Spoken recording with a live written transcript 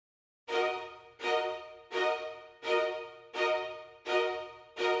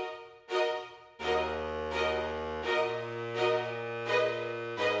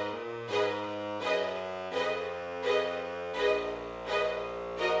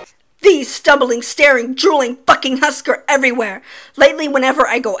These stumbling, staring, drooling fucking Husk are everywhere. Lately, whenever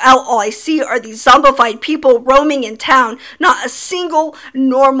I go out, all I see are these zombified people roaming in town. Not a single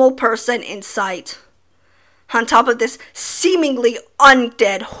normal person in sight. On top of this seemingly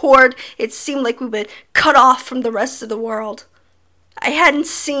undead horde, it seemed like we'd been cut off from the rest of the world. I hadn't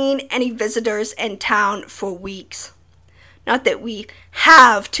seen any visitors in town for weeks. Not that we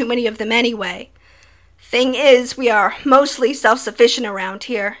have too many of them anyway. Thing is, we are mostly self-sufficient around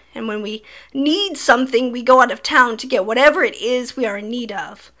here, and when we need something, we go out of town to get whatever it is we are in need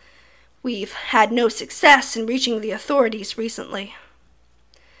of. We've had no success in reaching the authorities recently.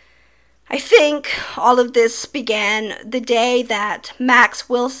 I think all of this began the day that Max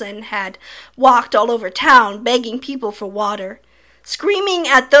Wilson had walked all over town begging people for water, screaming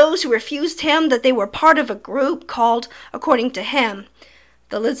at those who refused him that they were part of a group called, according to him,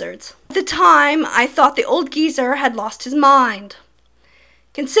 the Lizards. At the time, I thought the old geezer had lost his mind,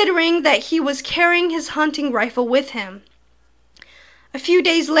 considering that he was carrying his hunting rifle with him. A few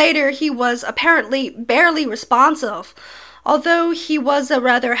days later, he was apparently barely responsive, although he was a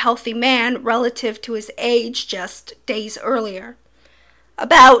rather healthy man relative to his age just days earlier.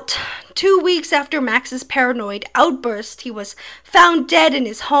 About 2 weeks after Max's paranoid outburst, he was found dead in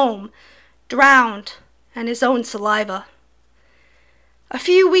his home, drowned in his own saliva. A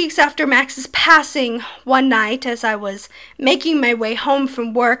few weeks after Max's passing, one night as I was making my way home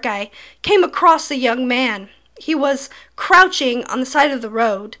from work, I came across a young man. He was crouching on the side of the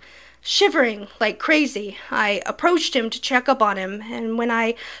road, shivering like crazy. I approached him to check up on him, and when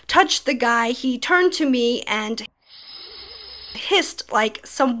I touched the guy, he turned to me and hissed like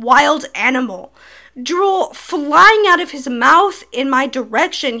some wild animal, drool flying out of his mouth in my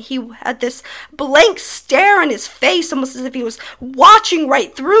direction. He had this blank stare on his face, almost as if he was watching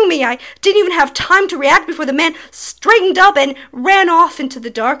right through me. I didn't even have time to react before the man straightened up and ran off into the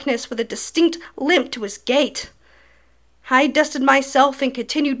darkness with a distinct limp to his gait. I dusted myself and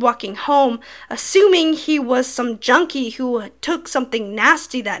continued walking home, assuming he was some junkie who took something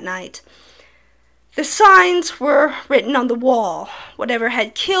nasty that night. The signs were written on the wall. Whatever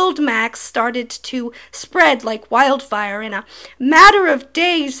had killed Max started to spread like wildfire. In a matter of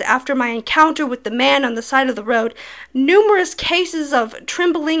days after my encounter with the man on the side of the road, numerous cases of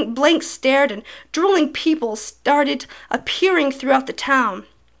trembling, blank-stared, and drooling people started appearing throughout the town.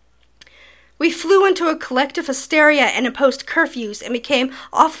 We flew into a collective hysteria and imposed curfews and became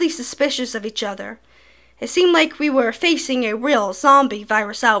awfully suspicious of each other. It seemed like we were facing a real zombie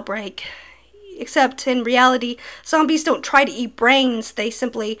virus outbreak. Except in reality, zombies don't try to eat brains. They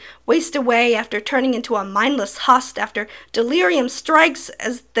simply waste away after turning into a mindless husk after delirium strikes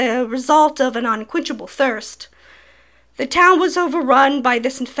as the result of an unquenchable thirst. The town was overrun by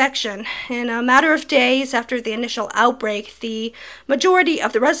this infection. In a matter of days after the initial outbreak, the majority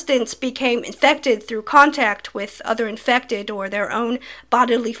of the residents became infected through contact with other infected or their own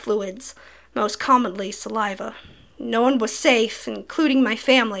bodily fluids, most commonly saliva. No one was safe, including my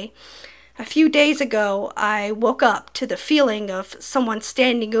family. A few days ago, I woke up to the feeling of someone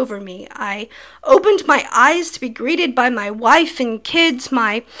standing over me. I opened my eyes to be greeted by my wife and kids.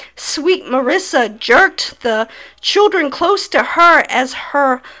 My sweet Marissa jerked the children close to her as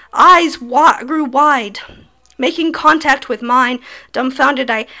her eyes grew wide. Making contact with mine, dumbfounded,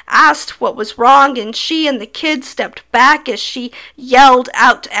 I asked what was wrong, and she and the kids stepped back as she yelled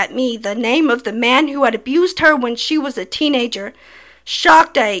out at me the name of the man who had abused her when she was a teenager.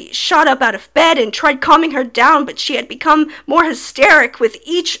 Shocked, I shot up out of bed and tried calming her down, but she had become more hysteric. With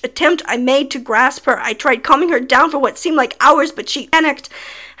each attempt I made to grasp her, I tried calming her down for what seemed like hours, but she panicked.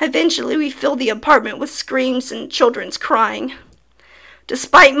 Eventually, we filled the apartment with screams and children's crying.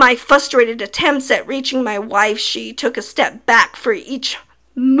 Despite my frustrated attempts at reaching my wife, she took a step back for each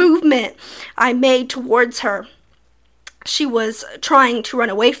movement I made towards her. She was trying to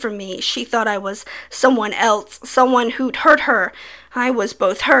run away from me. She thought I was someone else, someone who'd hurt her. I was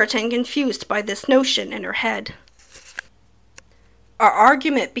both hurt and confused by this notion in her head. Our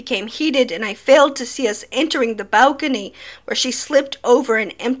argument became heated, and I failed to see us entering the balcony, where she slipped over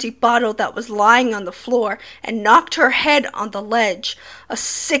an empty bottle that was lying on the floor and knocked her head on the ledge. A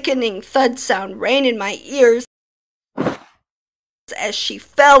sickening thud sound rang in my ears as she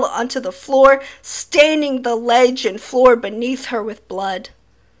fell onto the floor, staining the ledge and floor beneath her with blood.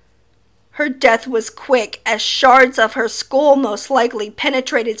 Her death was quick, as shards of her skull most likely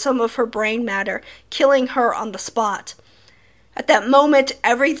penetrated some of her brain matter, killing her on the spot. At that moment,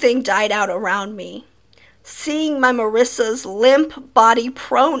 everything died out around me. Seeing my Marissa's limp body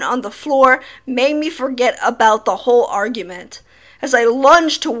prone on the floor made me forget about the whole argument. As I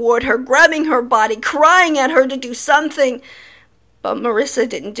lunged toward her, grabbing her body, crying at her to do something, But Marissa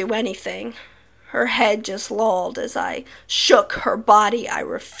didn't do anything. Her head just lolled as I shook her body. I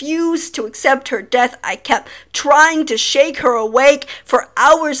refused to accept her death. I kept trying to shake her awake for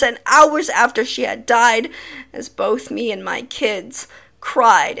hours and hours after she had died, as both me and my kids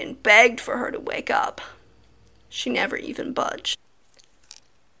cried and begged for her to wake up. She never even budged.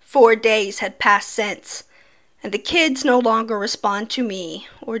 4 days had passed since, and the kids no longer respond to me,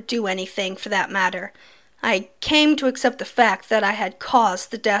 or do anything for that matter. I came to accept the fact that I had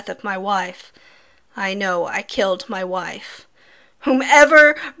caused the death of my wife. I know I killed my wife.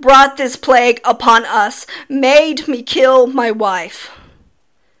 Whomever brought this plague upon us made me kill my wife.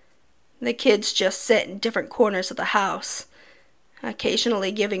 The kids just sit in different corners of the house,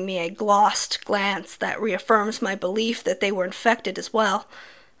 occasionally giving me a glossed glance that reaffirms my belief that they were infected as well.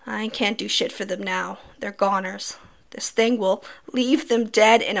 I can't do shit for them now. They're goners. This thing will leave them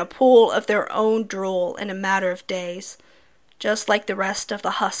dead in a pool of their own drool in a matter of days, just like the rest of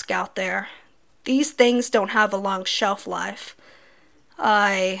the husk out there. These things don't have a long shelf life.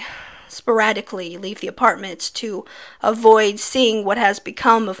 I sporadically leave the apartment to avoid seeing what has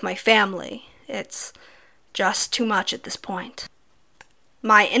become of my family. It's just too much at this point.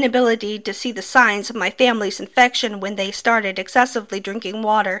 My inability to see the signs of my family's infection when they started excessively drinking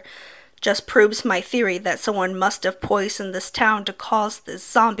water just proves my theory that someone must have poisoned this town to cause this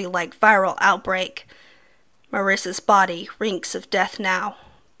zombie-like viral outbreak. Marissa's body reeks of death now,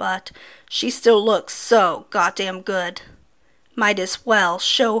 but she still looks so goddamn good. Might as well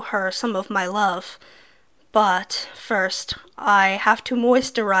show her some of my love. But first, I have to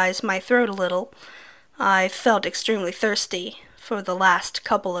moisturize my throat a little. I've felt extremely thirsty for the last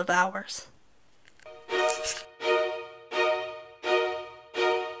couple of hours.